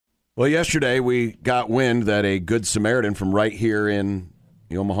Well, yesterday we got wind that a Good Samaritan from right here in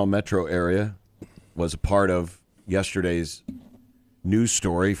the Omaha metro area was a part of yesterday's news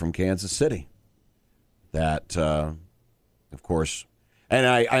story from Kansas City. That, of course, and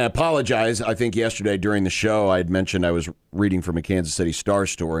I apologize. I think yesterday during the show I had mentioned I was reading from a Kansas City Star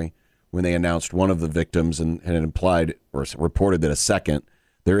story when they announced one of the victims and it implied or reported that a second.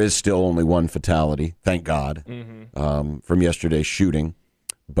 There is still only one fatality, thank God, from yesterday's shooting.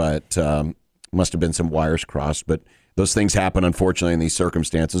 But must have been some wires crossed. But those things happen, unfortunately, in these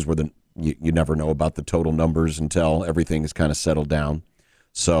circumstances where you never know about the total numbers until everything is kind of settled down.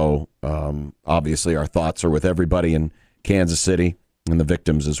 So obviously our thoughts are with everybody in Kansas City and the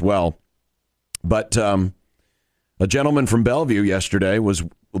victims as well. But a gentleman from Bellevue yesterday was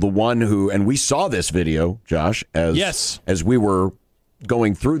the one who, and we saw this video, Josh, as we were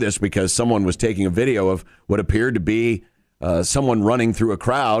going through this because someone was taking a video of what appeared to be someone running through a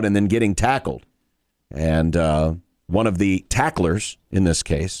crowd and then getting tackled. And one of the tacklers in this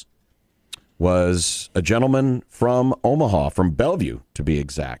case was a gentleman from Omaha, from Bellevue to be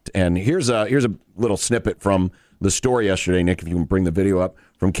exact. And here's a little snippet from the story yesterday, Nick, if you can bring the video up,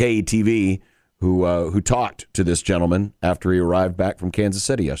 from KETV, who talked to this gentleman after he arrived back from Kansas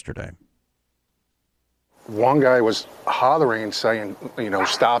City yesterday. One guy was hollering, saying,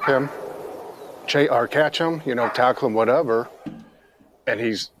 stop him. Or catch him, tackle him, whatever, and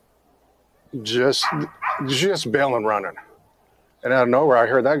he's just bailing, running. And out of nowhere, I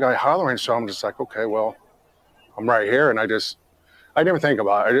heard that guy hollering, so I'm just like, okay, well, I'm right here, and I didn't even think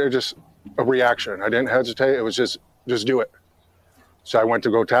about it. It just a reaction. I didn't hesitate. It was just do it. So I went to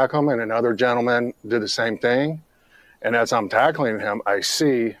go tackle him, and another gentleman did the same thing. And as I'm tackling him, I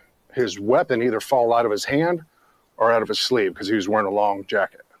see his weapon either fall out of his hand or out of his sleeve because he was wearing a long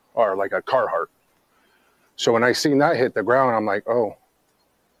jacket or like a Carhartt. So when I seen that hit the ground, I'm like, oh,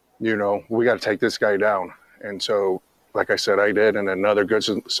 we got to take this guy down. And so, like I said, I did, and another Good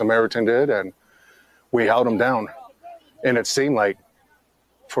Samaritan did, and we held him down. And it seemed like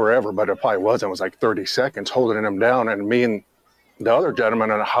forever, but it probably wasn't. It was like 30 seconds holding him down, and me and the other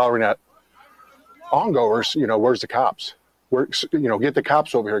gentleman are hollering at ongoers, where's the cops? Get the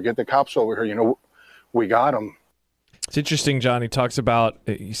cops over here, get the cops over here. We got him. It's interesting, John. He talks about,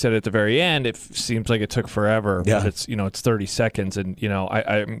 he said at the very end, it seems like it took forever, but it's 30 seconds. And,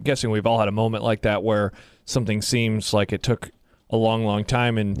 I'm guessing we've all had a moment like that where something seems like it took a long, long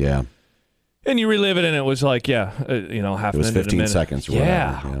time. And you relive it, and it was like, half a minute. It was 15 seconds. Or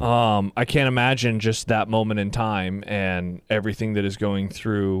whatever. I can't imagine just that moment in time and everything that is going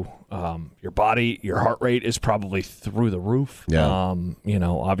through your body. Your heart rate is probably through the roof. Yeah.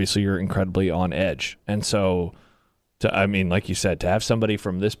 Obviously you're incredibly on edge. And so, like you said, to have somebody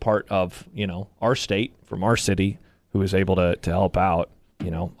from this part of, our state, from our city, who is able to help out,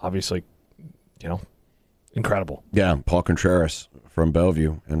 obviously, incredible. Yeah, Paul Contreras from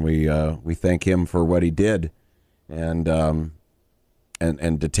Bellevue, and we thank him for what he did, and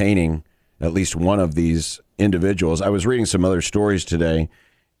detaining at least one of these individuals. I was reading some other stories today,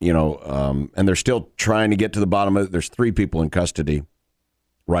 and they're still trying to get to the bottom of it. There's 3 people in custody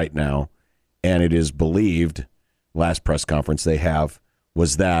right now, and it is believed, last press conference they have,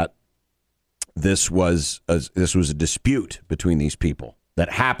 was that this was a dispute between these people that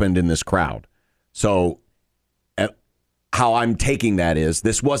happened in this crowd. So how I'm taking that is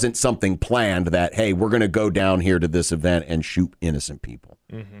this wasn't something planned that, hey, we're going to go down here to this event and shoot innocent people.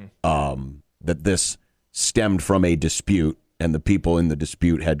 That this stemmed from a dispute, and the people in the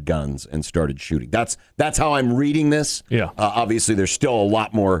dispute had guns and started shooting. That's how I'm reading this. Yeah. Obviously, there's still a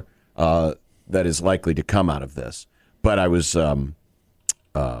lot more that is likely to come out of this. But I was,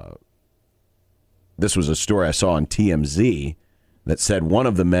 this was a story I saw on TMZ that said one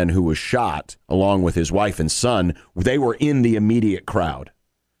of the men who was shot, along with his wife and son, they were in the immediate crowd.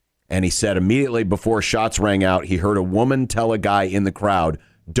 And he said immediately before shots rang out, he heard a woman tell a guy in the crowd,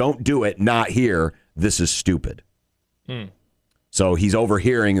 "Don't do it, not here, this is stupid." So he's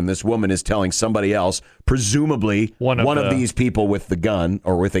overhearing, and this woman is telling somebody else, presumably one of these people with the gun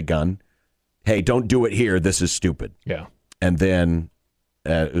or with a gun, "Hey, don't do it here, this is stupid." Yeah. And then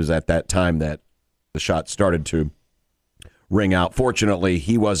it was at that time that the shot started to ring out. Fortunately,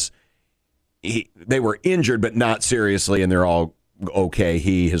 they were injured, but not seriously, and they're all okay.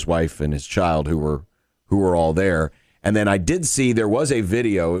 He, his wife, and his child, who were all there. And then I did see there was a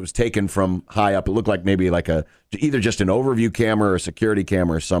video. It was taken from high up. It looked like maybe like either just an overview camera or a security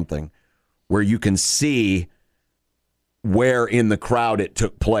camera or something, where you can see where in the crowd it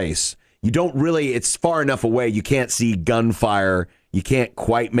took place. You don't really, it's far enough away, you can't see gunfire. You can't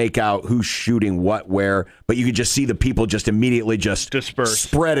quite make out who's shooting what where, but you can just see the people just immediately just disperse,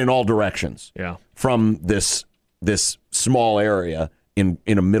 spread in all directions. Yeah. From this small area in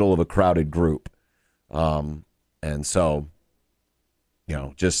the middle of a crowded group. And so,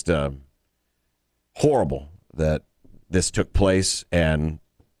 just horrible that this took place, and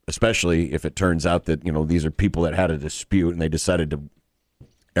especially if it turns out that, these are people that had a dispute and they decided to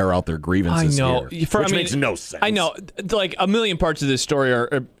air out their grievances. I know. Here, which makes no sense. I know. Like, a million parts of this story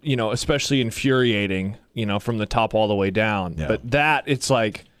are, especially infuriating, from the top all the way down. Yeah. But that, it's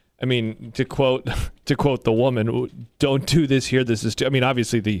like, I mean, to quote the woman, don't do this here. This is,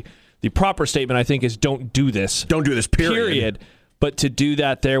 obviously the proper statement, I think, is don't do this. Don't do this, period. But to do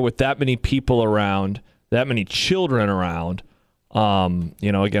that there with that many people around, that many children around,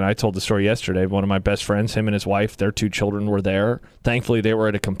 again, I told the story yesterday. One of my best friends, him and his wife, their 2 children were there. Thankfully, they were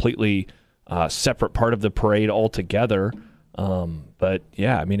at a completely separate part of the parade altogether. But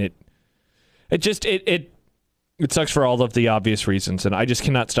yeah, it sucks for all of the obvious reasons, and I just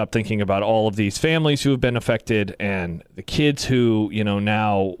cannot stop thinking about all of these families who have been affected and the kids who,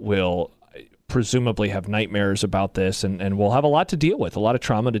 now will presumably have nightmares about this and will have a lot to deal with, a lot of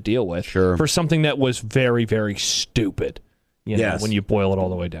trauma to deal with for something that was very, very stupid, when you boil it all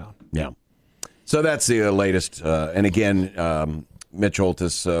the way down. Yeah. So that's the latest. And again, Mitch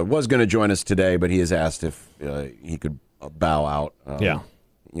Holtis was going to join us today, but he has asked if he could bow out.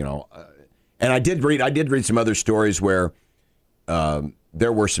 And I did read some other stories where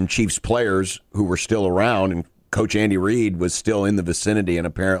there were some Chiefs players who were still around, and Coach Andy Reid was still in the vicinity, and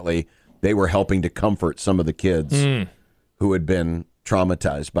apparently they were helping to comfort some of the kids who had been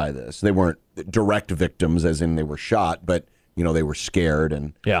traumatized by this. They weren't direct victims, as in they were shot, but they were scared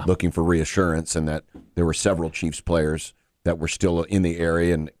and looking for reassurance, and that there were several Chiefs players that were still in the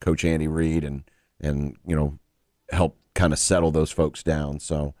area, and Coach Andy Reid and helped kind of settle those folks down.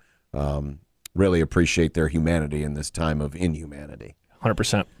 So. Really appreciate their humanity in this time of inhumanity.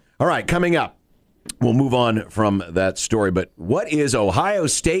 100%. All right, coming up, we'll move on from that story, but what is Ohio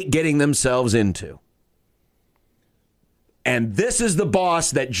State getting themselves into? And this is the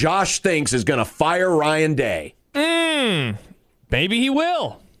boss that Josh thinks is going to fire Ryan Day. Maybe he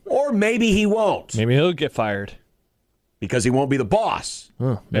will. Or maybe he won't. Maybe he'll get fired. Because he won't be the boss.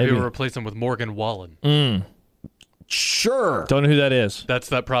 Maybe we'll replace him with Morgan Wallen. Sure. Don't know who that is. That's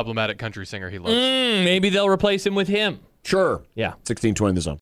that problematic country singer he loves. Maybe they'll replace him with him. Sure. Yeah. 1620 The Zone.